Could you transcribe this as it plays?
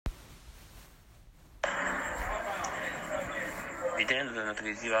matin, nous avons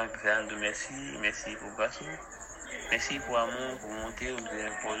plaisir à faire de merci pour grâce. Merci pour l'amour, pour monter,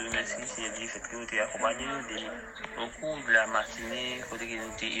 pour le merci, c'est dit, fait que vous êtes accompagné au cours de la matinée, côté que nous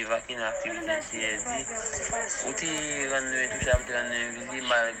avons évacué dans l'activité, c'est dit, vous êtes rendu touchable, vous êtes rendu visible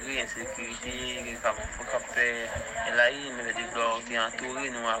malgré l'insécurité, qu'il faut faire, là, mais des gloires, vous êtes entouré,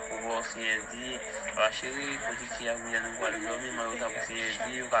 nous avons c'est dit, la chérie, côté qui a voulu nous voir dormir, malheureusement, c'est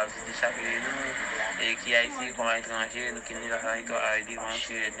dit, vous avez visité chaque nous, et qui a ici comme étranger, nous qui nous avons aider, on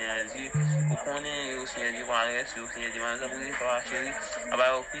s'est dit, pour qu'on ait aussi dit, on reste aussi dit, on a pas chérie,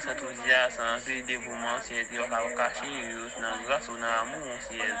 avoir au plus enthousiasme, sans plus dévouement, c'est dit, on va cacher, dans grâce ou dans l'amour,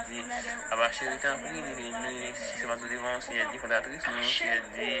 c'est dit, avoir chérie, tant pis, si c'est pas tout devant, c'est dit, fondatrice, nous, c'est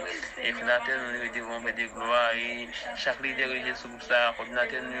dit, et fondateur, nous devons faire des gloires, et chaque leader religieux sous ça,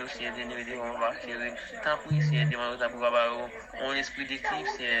 coordinateur, nous, c'est dit, nous devons voir chérie, tant pis, c'est dit, on va avoir un esprit d'équipe,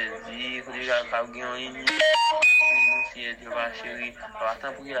 c'est dit, qu'on déjà gagner c'est Dieu va chérie,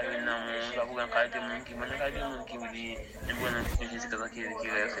 attends pour la vie dans mon, ça pour un qualité monde qui me qualité monde qui me dit, et bon nom de Jésus qui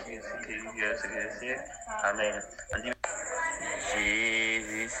reste, amen.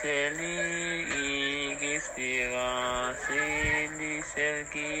 Jésus c'est lui qui espérance, c'est lui celle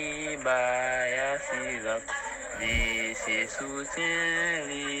qui baille à lui c'est soutien,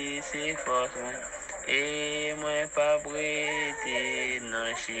 lui c'est force. Et moi pas prêté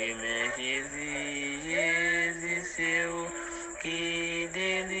dans chemin Jésus c'est où qui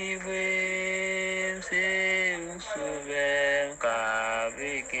délivre, c'est où sauver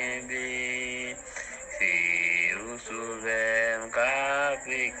qu'avec un bé, c'est où sauver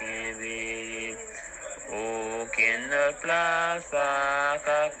qu'avec un bé. Aucune autre place à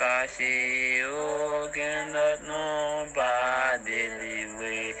cacher, aucun autre nom pas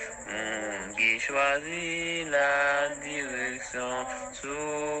délivré. Qui choisit la direction,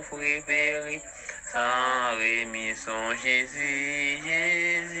 souffre et périt, sans rémission. Jésus,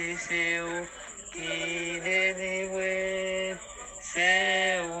 c'est où qui délivre,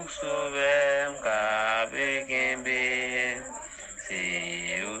 c'est où sauveur qu'avec un bé,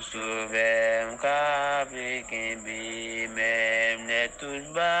 c'est où sauveur qu'avec un bé, même les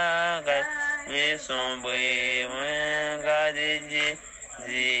toutes bagages, mais sombrés, moins gardés Dieu.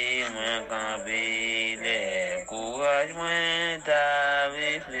 Dis-moi camper les courage, moi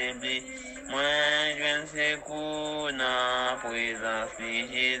t'avais faibli, moi je ne sais quoi dans présence de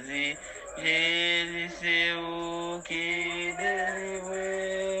Jésus. Jésus c'est où qui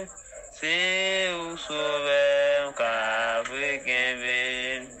délivre, c'est où sauveur qu'avec un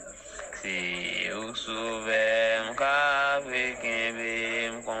bé, c'est où sauveur qu'avec un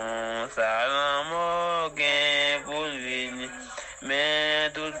bé, consacrant mort pour venir.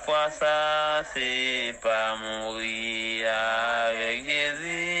 Mais toutefois ça c'est pas mourir avec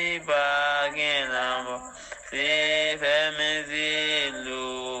Jésus, pas gain la mort. C'est faire mes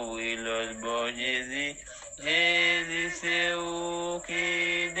îlots, oui l'autre bon Jésus. Jésus c'est où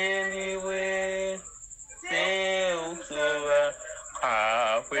qui délivre, c'est où sauveur,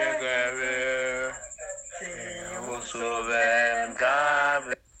 après grève, c'est où sauveur,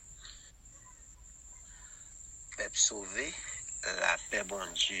 grave. Peuple sauvé. La paix, bon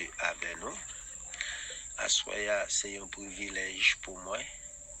Dieu, avec nous. Assoya, c'est un privilège pour moi,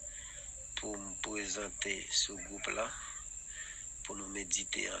 pour me présenter ce groupe-là, pour nous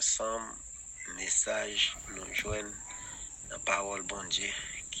méditer ensemble, message, nous joindre la parole, bon Dieu,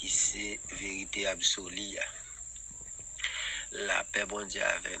 qui c'est vérité absolue. La paix, bon Dieu,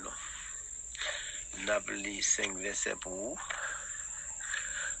 avec nous. Nous avons les 5 versets pour vous.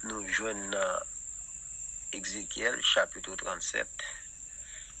 Nous joignons dans Ézéchiel, chapitre 37,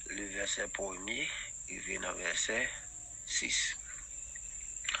 le verset 1er, il vient dans verset 6.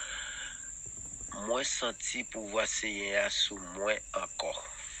 Moi senti pouvoir Seigneur sous moi encore.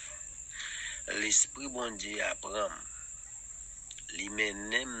 L'esprit bon Dieu Abraham, li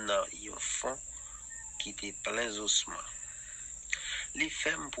menem dans un fond qui était plein d'ossements. Li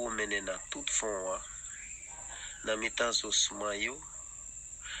fait pour mener dans tout fond, dans mes ossements yo.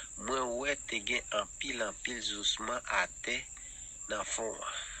 Moi ouais te gen en pile ossements à terre dans fond.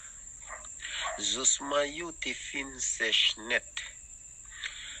 Ossements yo te fin sèche net.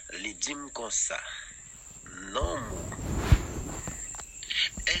 Li dim comme ça. Non mou.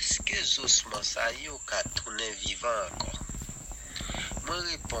 Est-ce que ossements ça yo ka tourner vivant encore? Moi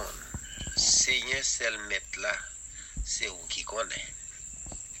réponds, Seigneur seul mettre là, c'est où qui connaît.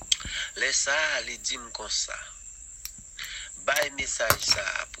 Laisse ça li dim comme ça. Bay message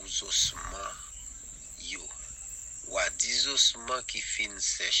ça pour ossements yo. Ou à 10 ossements qui fin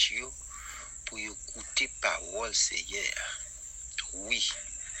sèche yo pour écouter parole Seigneur. Oui.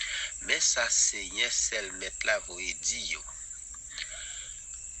 Mais ça Seigneur seul mettre là vous dit yo.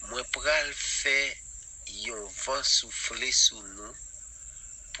 Moi pral fait yon vent souffler sous nous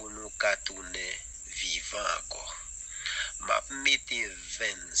pour nous ka tourner vivant encore. M'a mette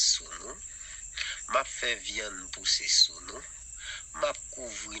veine sous nous, m'a fait viande pousser sous nous, m'a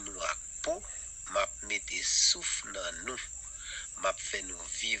couvrir nous avec peau, m'a mette souffle dans nous, m'a fait nous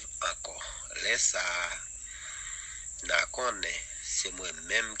vivre encore. Laisse ça, n'a connaît, c'est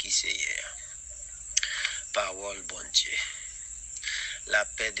moi-même qui sais hier. Parole bon Dieu. La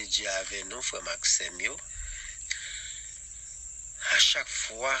paix de Dieu avec nous, frère Maxime. À chaque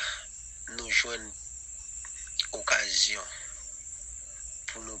fois, nous jouons occasion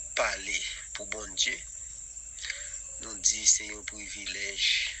pour nous parler pour bon Dieu. Nous dit c'est un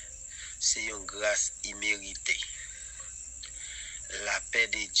privilège, c'est une grâce imméritée. La paix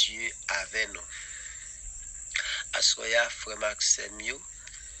de Dieu avec nous. Asoya frère Maxime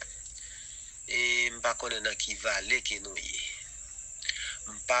et m'pa connaît dans qui vallée que nous y.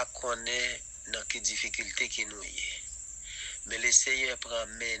 M'pa connaît dans quelle difficulté que nous y. Mais le Seigneur prend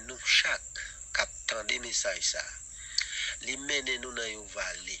nous chaque captant des messages ça. Li mène nous dans une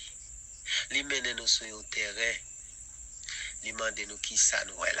vallée. Li mène nous sur un terrain. Li mande nous qui ça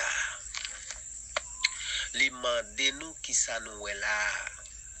nous est là. Li mande nous qui ça nous est là.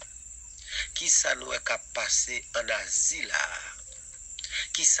 Qui ça nous est capable passer en Asie là.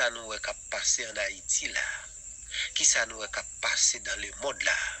 Qui ça nous est capable passer en Haïti là. Qui ça nous est capable passer dans le monde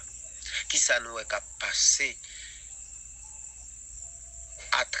là. Qui ça nous est capable passer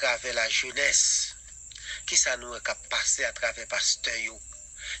à travers la jeunesse. Qui ça nous est capable passer à travers pasteur yo.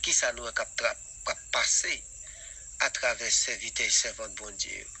 Qui ça nous est capable passer à travers serviteurs et servantes bon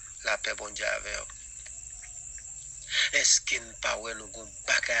Dieu. La paix bon Dieu avec eux. Est-ce que nous pas ouais nous gon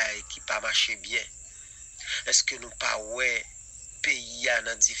bagaille qui pas marcher bien? Est-ce que nous pas ouais pays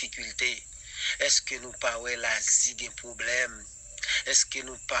en difficulté? Est-ce que nous pas ouais l'Asie gen problème? Est-ce que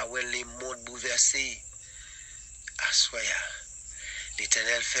nous pas ouais les mondes bouleversés? Assoya.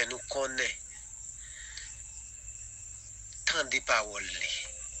 L'Éternel fait nous connaître tant de paroles li.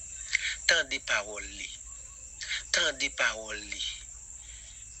 Tant de paroles li. Tant de paroles li.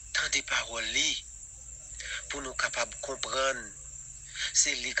 Tant de paroles li. Pour nous capables de comprendre,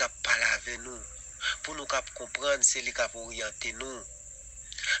 c'est lui qui parle avec nous. Pour nous capables de comprendre, c'est lui qui orienter nous.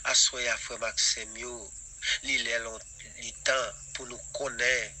 Assoya frère Maxime yo, li temps pour nous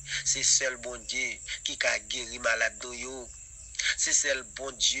connaître, c'est seul bon Dieu qui a guéri malade yo. C'est seul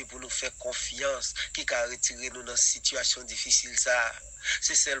bon Dieu pour nous faire confiance qui a retiré nous dans situation difficile ça.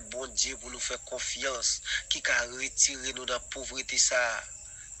 C'est seul bon Dieu pour nous faire confiance qui a retiré nous dans pauvreté ça.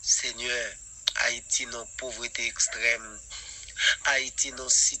 Seigneur, Haïti dans pauvreté extrême. Haïti dans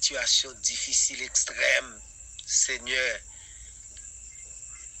situation difficile extrême. Seigneur,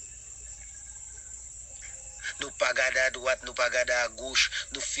 nous pas regarder à droite, nous pas regarder à gauche,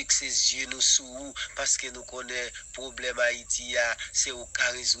 nous fixer les yeux nous sur vous parce que nous connaissons problème Haïti, c'est au cas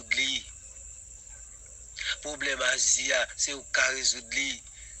résoudre. Problème Asia, c'est au cas résoudre.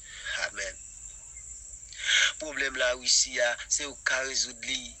 Amen. Problème la Russie, c'est au cas résoudre.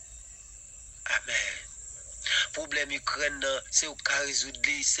 Amen. Problème Ukraine, c'est au cas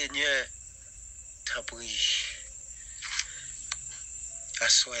résoudre. Seigneur, t'en prie.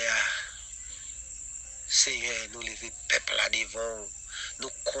 Assoya. Seigneur, nous lever peuple là devant, nous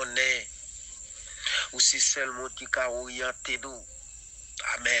connaissons, ou c'est seul monde qui a orienté nous.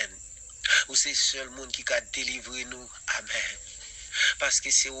 Amen. Ou c'est seul monde qui a délivré nous. Amen. Parce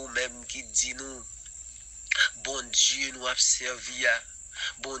que c'est vous-même qui dit nous, bon Dieu nous a servi,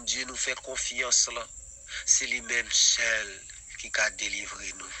 bon Dieu nous fait confiance là. C'est lui-même seul qui a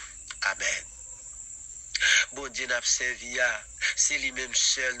délivré nous. Amen. Bon Dieu n'a servi, c'est lui-même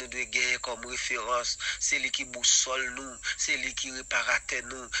seul nous devons gagner comme référence. C'est lui qui boussole nous, c'est lui qui réparateur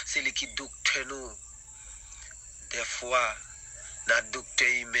nous, c'est lui qui docteur nous. Des fois, notre docteur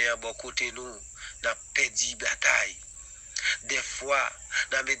humain à bon côté nous, n'a perdu bataille. Des fois,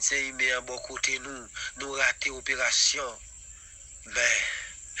 notre médecin humain à bon côté nous, nous ratons opération. Mais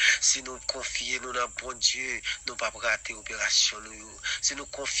si nous confions nous dans bon Dieu, nous ne pas rater l'opération. Si nous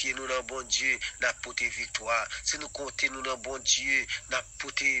confions nous dans bon Dieu, nous porter victoire. Si nous comptons nous dans bon Dieu, nous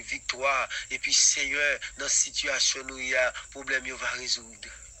porter victoire. Et puis Seigneur, dans la situation nous y a, problème va résoudre.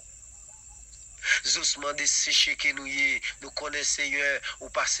 Doucement dessécher que nous connaissons Seigneur, ou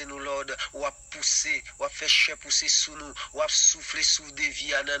passer nous l'ordre, ou à pousser, ou à faire chair pousser sous nous, ou à souffler sous des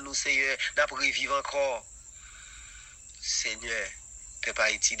vies dans nous Seigneur, d'après vivre encore. Seigneur, peuple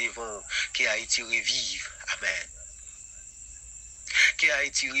Haïti devant, que Haïti revive. Amen. Que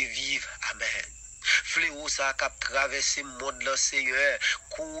Haïti revive. Amen. fléau ça qui a traversé le monde là, Seigneur,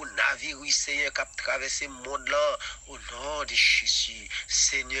 coronavirus, Seigneur, qui a traversé le monde là, au nom de Jésus,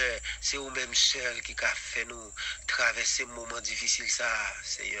 Seigneur, c'est vous-même seul qui a fait nous traverser un moment difficile ça,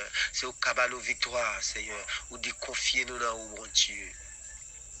 Seigneur, c'est au cabal nos victoires, Seigneur, ou de confier nous dans au bon Dieu.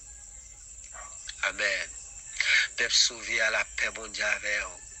 Amen. Peuple sauvé à la paix mondiale avec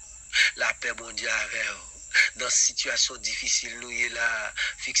vous. La paix mondiale avec vous. Dans situation difficile, nous y est là.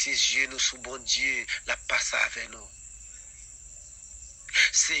 Fixez les yeux nous sous bon Dieu. La passe avec nous.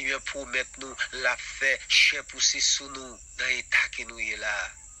 Seigneur, promettez-nous la fait cher pousser sous nous dans l'état que nous y est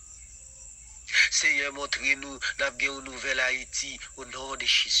là. Seigneur, montrez-nous dans une nouvelle Haïti au nom de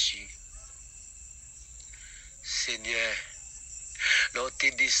Jésus. Seigneur, l'on te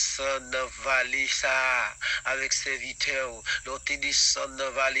descend dans la vallée ça avec serviteur, l'on te descend dans la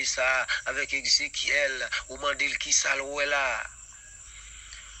vallée ça avec Ézéchiel, ou mandil qui saloué là.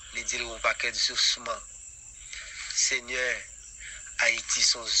 Les dire un paquet de ossements. Seigneur, Haïti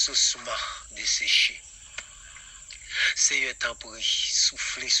sont ossements desséchés. Seigneur, t'en prie,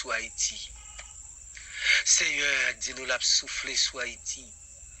 soufflez sur Haïti. Seigneur, dis-nous la souffler sur Haïti.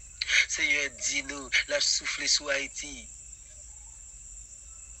 Seigneur, dis-nous la souffler sur Haïti.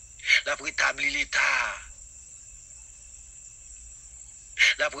 La rétablir l'État.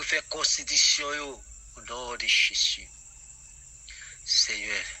 La faire constitution au nom de Jésus.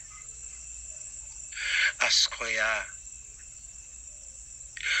 Seigneur, Ascroya,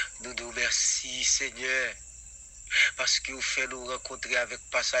 nous nous remercions, Seigneur, parce que vous faites nous rencontrer avec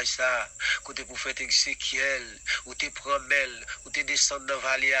passage ça, côté pour faire Ézéchiel, ou te promel, ou te descendre dans la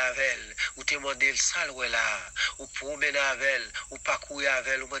vallée avec elle, ou te demander le saloué là, ou promener avec elle, ou parcourir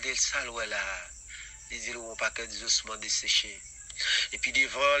avec elle, ou demander le saloué là. Les îles ont pas que des ossements desséchés. Et puis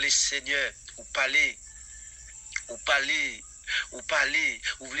devant les seigneurs, ou parler, ou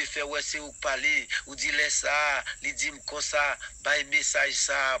voulez faire ouais c'est ou parler, ou dire ça, les dit comme ça, bah message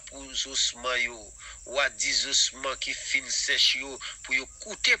ça pour les ossements yo, ou à 10 ossements qui fin sèche yo, pour yo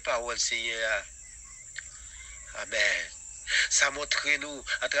écouter parole Seigneur. Amen. Ça montre nous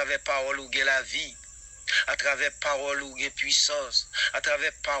à travers parole où gagne la vie, à travers parole où gagne puissance, à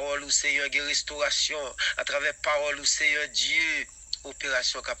travers parole où Seigneur gagne restauration, à travers parole où Seigneur Dieu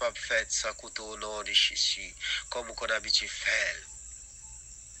opération capable de faire sans coûter au nom de Jésus, comme on a habitué faire.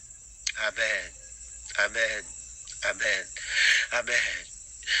 Amen. Amen. Amen. Amen.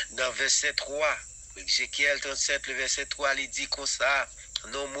 Dans verset 3, Ézéchiel 37, le verset 3, il dit comme ça,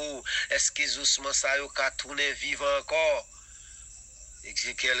 non mot, est-ce que ossements ça yo ka tourner vivant encore?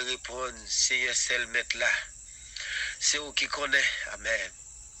 Ézéchiel répond, c'est seul maître là. C'est vous qui connaît. Amen.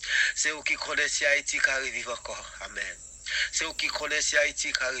 C'est vous qui connaît si Haïti qui arrive encore. Amen. C'est vous qui connaissez si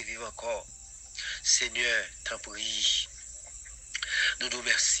Haïti qui arrive encore. Seigneur, t'en prie. Nous nous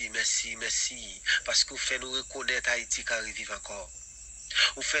merci, merci. Parce que vous faites nous reconnaître Haïti qui arrive encore.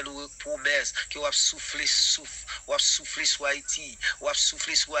 Vous faites nous promesses que vous avez soufflé sur Haïti. Vous avez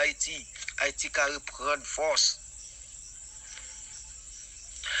soufflé sur Haïti. Haïti qui reprend force.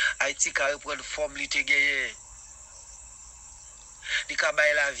 Haïti qui reprend forme, il te gagne. Il a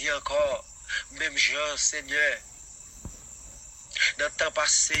baillé la vie encore. Même Jean, Seigneur. Dans le temps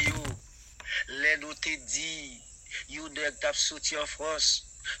passé, les nous te dit, you nèg t'a sorti en France,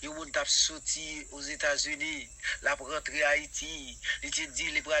 you moun t'a sorti aux États-Unis, la rentré à Haïti, il te dit,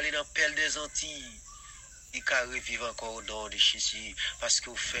 il va aller dans le pelle des Antilles. Il peut revivre encore au nom de Jésus, parce que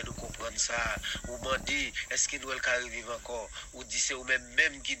vous faites nous comprendre ça. Vous demandez, est-ce qu'il doit revivre encore? Ou dit c'est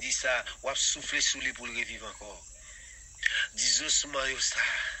vous-même qui dit ça, ou a soufflé sous lui pour le revivre encore. Disons seulement ça.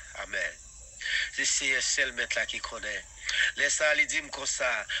 Amen. C'est le seul maître là qui connaît. Laisse ça, il dit comme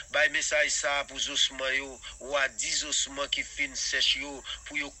ça. Bah, message ça pour les ossements, ou à 10 ossements qui finissent sèche,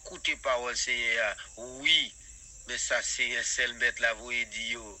 pour écouter parole, Seigneur. Oui, mais ça, c'est un seul maître là, vous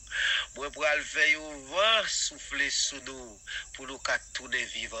dit. Moi, pour le faire, vent souffler sous nous, pour nous tourner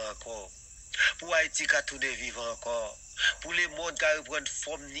vivant encore. Pour Haïti, tourner vivant encore. Pour le monde qui reprend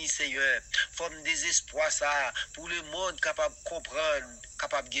forme ni Seigneur, forme désespoir ça, pour le monde capable de comprendre,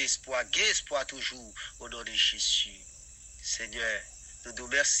 capable d'espoir, espoir toujours au nom de Jésus. Seigneur, nous nous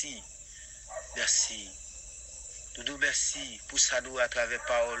merci. Merci. Nous nous merci pour ça nous à travers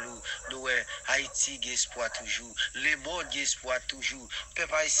parole nous Haïti espoir toujours, le monde espoir toujours,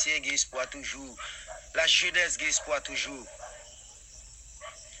 peuple haïtien espoir toujours, la jeunesse espoir toujours.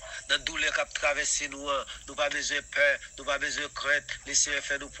 Dans tous les cas traversés nous pas besoin de peur, nous pas besoin de crainte. Les Seigneur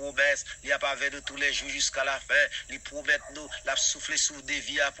fait nos promesses, il n'y a pas avec nous tous les jours jusqu'à la fin. Il promet nous, la souffler sous des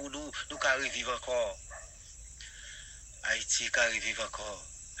vies pour nous, nous qui vivre encore. Haïti qui vivre encore.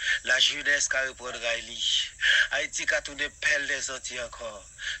 La jeunesse qui reprendra Haïti qui tourne pelle des Antilles encore.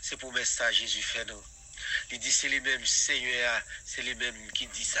 C'est pour ça Jésus fait nous. Il dit c'est lui-même Seigneur, c'est lui-même qui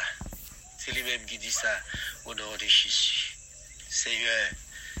dit ça. C'est lui-même qui dit ça au nom de Jésus. Seigneur,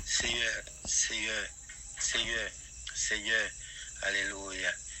 Seigneur, Seigneur, Seigneur, Seigneur,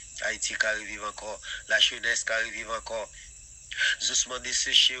 alléluia. Haïti qui arrive encore, la jeunesse qui arrive encore. Doucement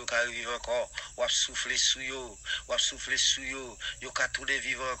desséché ou qui arrive encore, ou souffler sous yo, ou souffler sous yo, yo ka tourner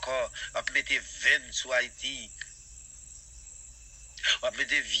vivre encore, ou mettre veine sur Haïti. On va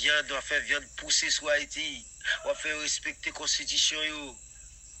mettre viande, on va faire viande pousser sur Haïti. On va faire respecter la constitution.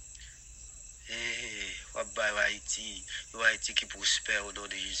 Et on va faire Haïti. Un Haïti qui prospère au nom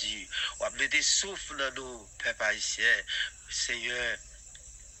de Jésus. On va mettre souffle dans nous, peuple haïtien. Seigneur,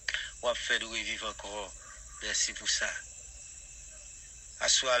 on va faire nous revivre encore. Merci pour ça. À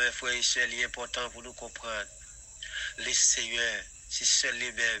soi, mes frères et sœurs, il est important pour nous comprendre. Les Seigneurs, c'est seul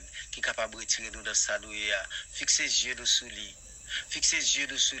lui-même qui est capable de retirer nous dans sa nouille. Fixez les yeux nous sous lui. Fixez les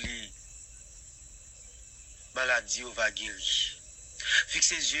yeux sous lui. Maladie va guérir.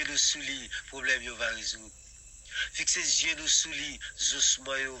 Fixez les yeux sous lui. Problème va résoudre. Fixez les yeux sous lui.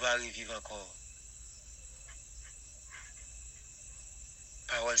 Doucement va revivre encore.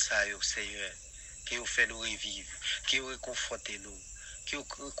 Parole ça, Seigneur, qui vous fait nous revivre, qui vous réconforte nous, qui vous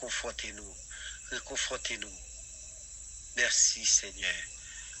réconforte nous, réconfortez nous. Merci Seigneur.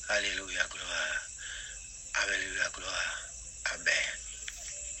 Alléluia, gloire. Alléluia, gloire. Amen.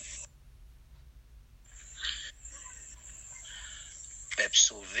 Peuple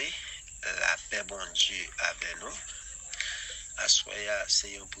sauvé, la paix bon Dieu avec nous. Assoya,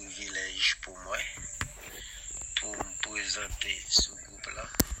 c'est un privilège pour moi pour me présenter ce groupe-là,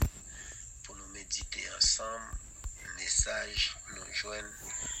 pour nous méditer ensemble, message, nous joindre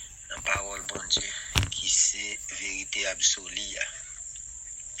la parole bon Dieu qui c'est vérité absolue.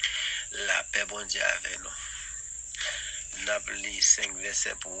 La paix bon Dieu avec nous. Nous avons les 5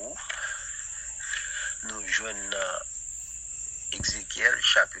 versets pour vous. Nous joignons dans Ézéchiel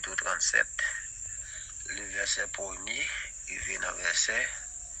chapitre 37, le verset 1er, et vient dans verset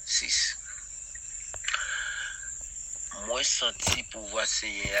 6. Moi senti pouvoir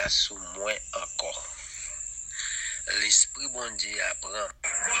Seigneur sous moi encore. L'Esprit bon Dieu apprend.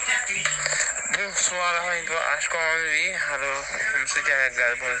 Bonsoir, je commence. Alors, je me suis dit avec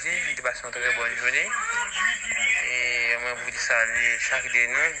la bon Dieu, je passe une très bonne journée. Et moi, je vous salue chaque de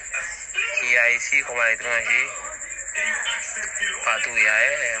nous qui est ici comme à l'étranger. Partout où il y a,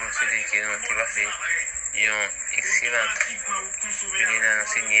 je me suis dit que nous va faire une excellente journée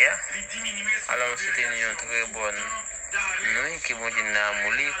Seigneur. Alors, je me suis dit une très bonne nuit qui vont dire à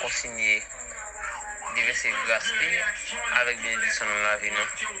Mouli, consigner diverses grâces avec bénédiction dans la vie.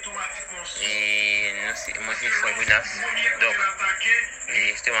 Et nous, moi, je suis Jonas. Donc,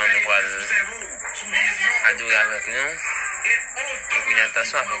 justement, nous allons adorer avec nous. Donc, une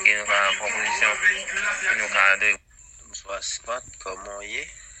attention avec nous, la proposition que nous allons adorer. Bonsoir, Scott, comment vous êtes?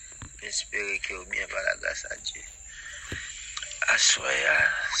 J'espère que vous bien par la grâce à Dieu.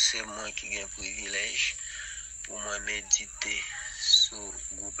 Assoya, c'est moi qui ai un privilège pour moi méditer sur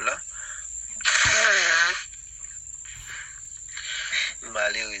ce groupe-là.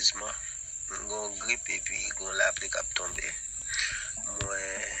 Malheureusement, j'ai grippe et puis j'ai l'appelé qui a tombé. Moi,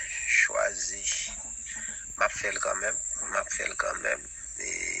 choisi, m'a fait quand même,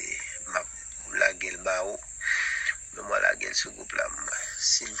 et m'a la gueule bao. Mais moi, la gueule ce groupe-là,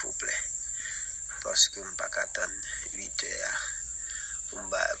 s'il vous plaît, parce que je ne peux pas attendre 8 heures pour me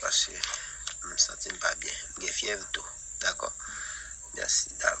battre, parce que je ne me sens pas bien. Je suis fièvre tout, d'accord?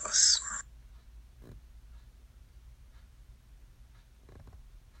 Merci d'avance.